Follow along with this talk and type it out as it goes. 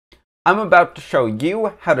I'm about to show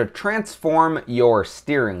you how to transform your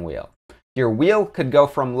steering wheel. Your wheel could go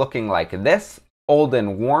from looking like this, old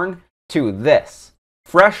and worn, to this,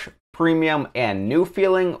 fresh, premium, and new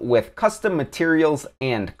feeling with custom materials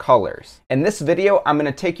and colors. In this video, I'm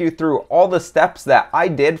going to take you through all the steps that I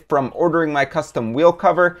did from ordering my custom wheel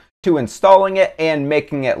cover to installing it and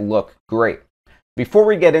making it look great. Before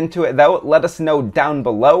we get into it though, let us know down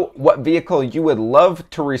below what vehicle you would love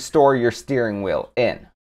to restore your steering wheel in.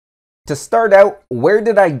 To start out, where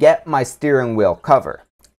did I get my steering wheel cover?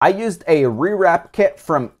 I used a rewrap kit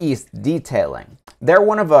from East Detailing. They're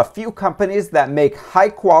one of a few companies that make high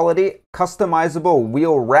quality, customizable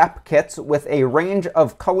wheel wrap kits with a range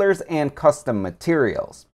of colors and custom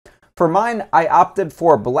materials. For mine, I opted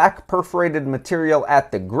for black perforated material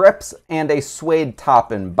at the grips and a suede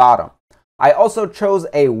top and bottom. I also chose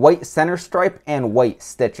a white center stripe and white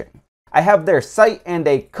stitching. I have their site and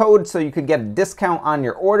a code so you could get a discount on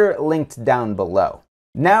your order linked down below.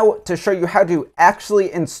 Now to show you how to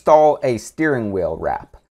actually install a steering wheel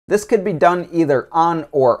wrap. This could be done either on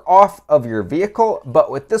or off of your vehicle,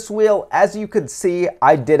 but with this wheel, as you could see,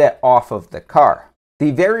 I did it off of the car.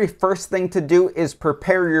 The very first thing to do is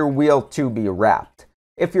prepare your wheel to be wrapped.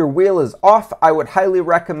 If your wheel is off, I would highly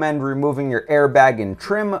recommend removing your airbag and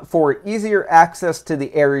trim for easier access to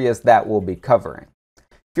the areas that we'll be covering.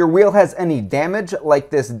 If your wheel has any damage, like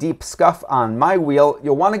this deep scuff on my wheel,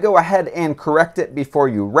 you'll want to go ahead and correct it before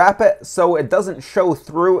you wrap it so it doesn't show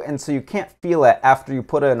through and so you can't feel it after you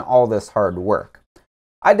put in all this hard work.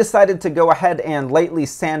 I decided to go ahead and lightly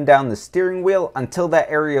sand down the steering wheel until that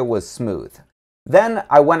area was smooth. Then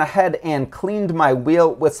I went ahead and cleaned my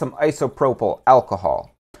wheel with some isopropyl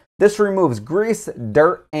alcohol. This removes grease,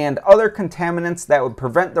 dirt, and other contaminants that would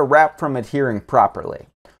prevent the wrap from adhering properly.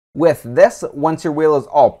 With this, once your wheel is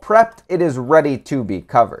all prepped, it is ready to be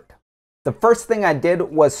covered. The first thing I did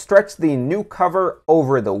was stretch the new cover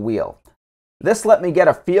over the wheel. This let me get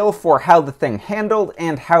a feel for how the thing handled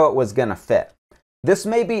and how it was going to fit. This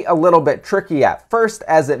may be a little bit tricky at first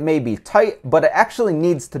as it may be tight, but it actually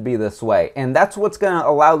needs to be this way, and that's what's going to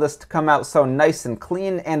allow this to come out so nice and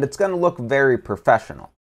clean, and it's going to look very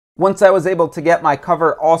professional. Once I was able to get my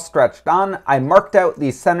cover all stretched on, I marked out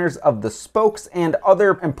the centers of the spokes and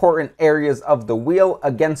other important areas of the wheel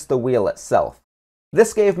against the wheel itself.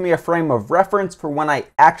 This gave me a frame of reference for when I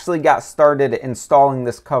actually got started installing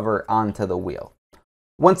this cover onto the wheel.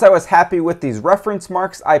 Once I was happy with these reference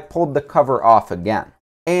marks, I pulled the cover off again.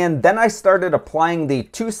 And then I started applying the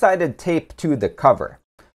two-sided tape to the cover.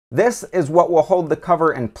 This is what will hold the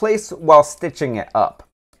cover in place while stitching it up.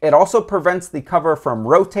 It also prevents the cover from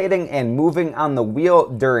rotating and moving on the wheel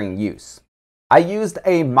during use. I used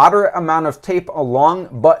a moderate amount of tape along,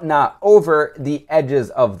 but not over, the edges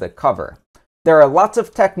of the cover. There are lots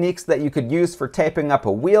of techniques that you could use for taping up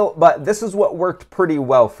a wheel, but this is what worked pretty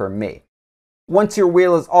well for me. Once your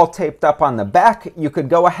wheel is all taped up on the back, you could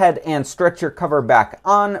go ahead and stretch your cover back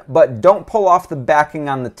on, but don't pull off the backing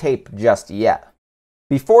on the tape just yet.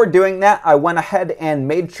 Before doing that, I went ahead and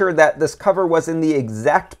made sure that this cover was in the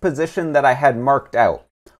exact position that I had marked out.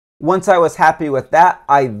 Once I was happy with that,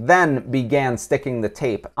 I then began sticking the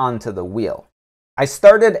tape onto the wheel. I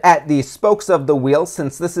started at the spokes of the wheel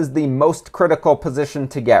since this is the most critical position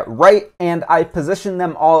to get right, and I positioned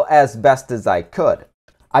them all as best as I could.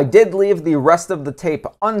 I did leave the rest of the tape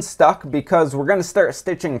unstuck because we're going to start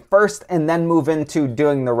stitching first and then move into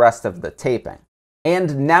doing the rest of the taping.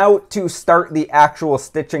 And now to start the actual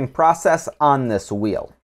stitching process on this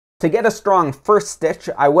wheel. To get a strong first stitch,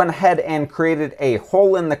 I went ahead and created a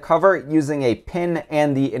hole in the cover using a pin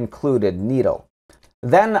and the included needle.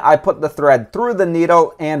 Then I put the thread through the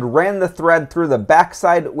needle and ran the thread through the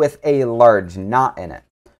backside with a large knot in it.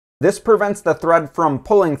 This prevents the thread from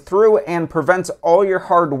pulling through and prevents all your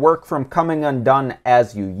hard work from coming undone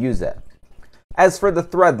as you use it. As for the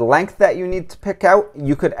thread length that you need to pick out,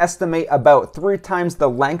 you could estimate about 3 times the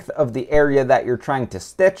length of the area that you're trying to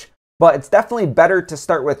stitch, but it's definitely better to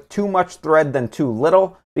start with too much thread than too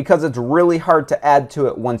little because it's really hard to add to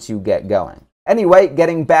it once you get going. Anyway,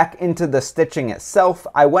 getting back into the stitching itself,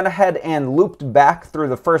 I went ahead and looped back through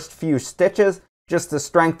the first few stitches just to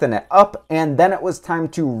strengthen it up, and then it was time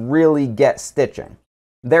to really get stitching.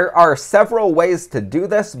 There are several ways to do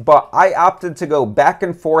this, but I opted to go back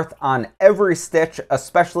and forth on every stitch,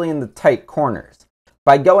 especially in the tight corners.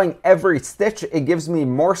 By going every stitch, it gives me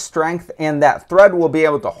more strength and that thread will be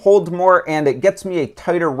able to hold more, and it gets me a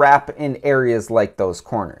tighter wrap in areas like those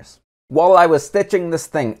corners. While I was stitching this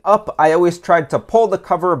thing up, I always tried to pull the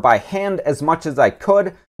cover by hand as much as I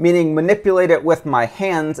could, meaning manipulate it with my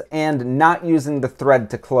hands and not using the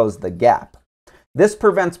thread to close the gap. This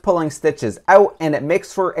prevents pulling stitches out, and it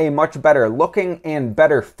makes for a much better looking and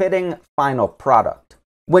better fitting final product.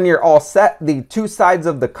 When you're all set, the two sides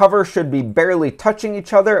of the cover should be barely touching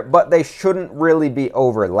each other, but they shouldn't really be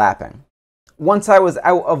overlapping. Once I was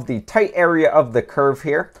out of the tight area of the curve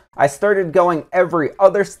here, I started going every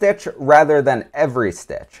other stitch rather than every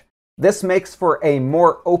stitch. This makes for a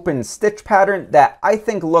more open stitch pattern that I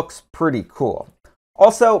think looks pretty cool.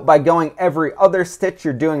 Also, by going every other stitch,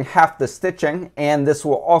 you're doing half the stitching, and this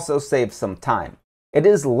will also save some time. It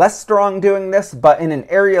is less strong doing this, but in an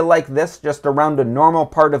area like this, just around a normal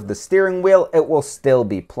part of the steering wheel, it will still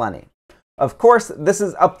be plenty. Of course, this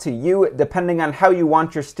is up to you, depending on how you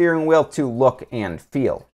want your steering wheel to look and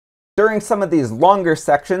feel. During some of these longer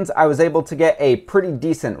sections, I was able to get a pretty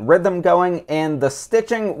decent rhythm going, and the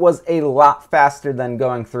stitching was a lot faster than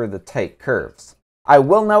going through the tight curves. I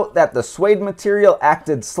will note that the suede material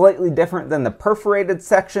acted slightly different than the perforated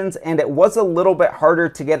sections, and it was a little bit harder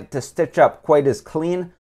to get it to stitch up quite as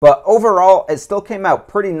clean, but overall it still came out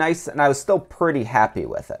pretty nice and I was still pretty happy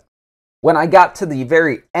with it. When I got to the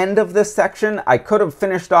very end of this section, I could have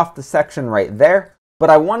finished off the section right there,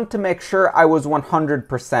 but I wanted to make sure I was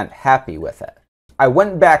 100% happy with it. I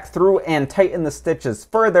went back through and tightened the stitches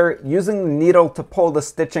further, using the needle to pull the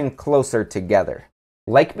stitching closer together.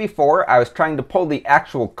 Like before, I was trying to pull the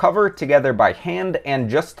actual cover together by hand and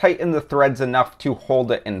just tighten the threads enough to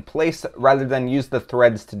hold it in place rather than use the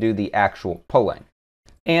threads to do the actual pulling.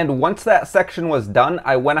 And once that section was done,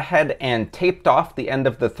 I went ahead and taped off the end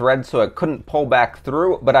of the thread so it couldn't pull back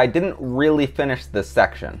through, but I didn't really finish this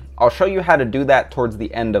section. I'll show you how to do that towards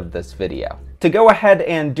the end of this video. To go ahead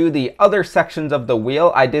and do the other sections of the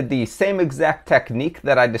wheel, I did the same exact technique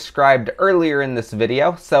that I described earlier in this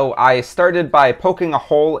video. So I started by poking a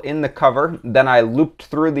hole in the cover, then I looped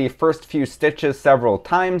through the first few stitches several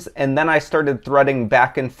times, and then I started threading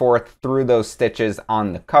back and forth through those stitches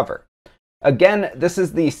on the cover. Again, this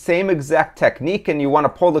is the same exact technique, and you want to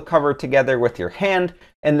pull the cover together with your hand,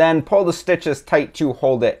 and then pull the stitches tight to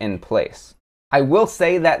hold it in place. I will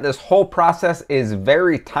say that this whole process is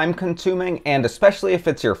very time consuming, and especially if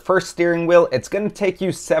it's your first steering wheel, it's going to take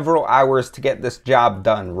you several hours to get this job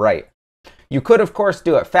done right. You could of course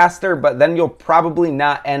do it faster, but then you'll probably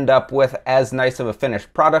not end up with as nice of a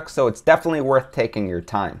finished product, so it's definitely worth taking your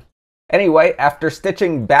time. Anyway, after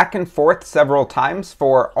stitching back and forth several times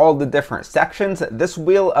for all the different sections, this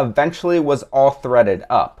wheel eventually was all threaded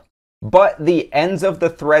up. But the ends of the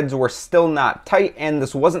threads were still not tight, and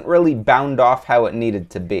this wasn't really bound off how it needed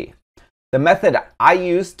to be. The method I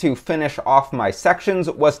used to finish off my sections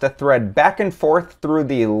was to thread back and forth through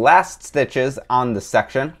the last stitches on the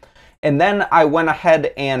section, and then I went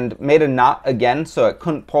ahead and made a knot again so it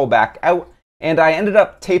couldn't pull back out, and I ended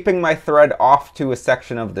up taping my thread off to a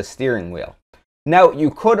section of the steering wheel. Now, you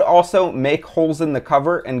could also make holes in the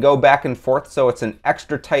cover and go back and forth so it's an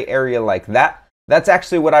extra tight area like that. That's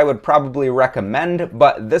actually what I would probably recommend,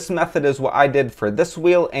 but this method is what I did for this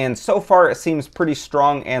wheel, and so far it seems pretty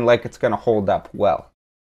strong and like it's going to hold up well.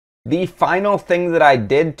 The final thing that I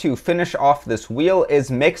did to finish off this wheel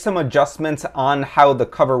is make some adjustments on how the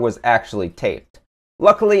cover was actually taped.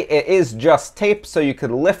 Luckily, it is just tape, so you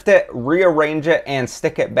could lift it, rearrange it, and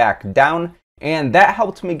stick it back down, and that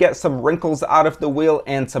helped me get some wrinkles out of the wheel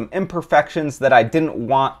and some imperfections that I didn't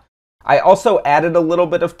want. I also added a little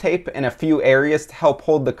bit of tape in a few areas to help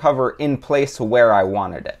hold the cover in place where I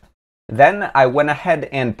wanted it. Then I went ahead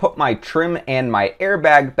and put my trim and my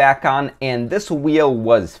airbag back on, and this wheel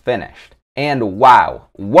was finished. And wow,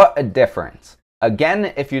 what a difference!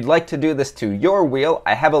 Again, if you'd like to do this to your wheel,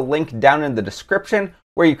 I have a link down in the description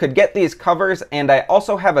where you could get these covers, and I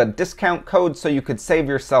also have a discount code so you could save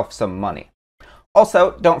yourself some money.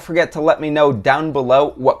 Also, don't forget to let me know down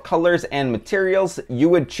below what colors and materials you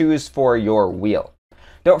would choose for your wheel.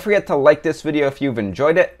 Don't forget to like this video if you've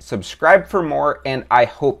enjoyed it, subscribe for more, and I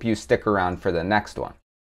hope you stick around for the next one.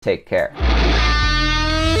 Take care.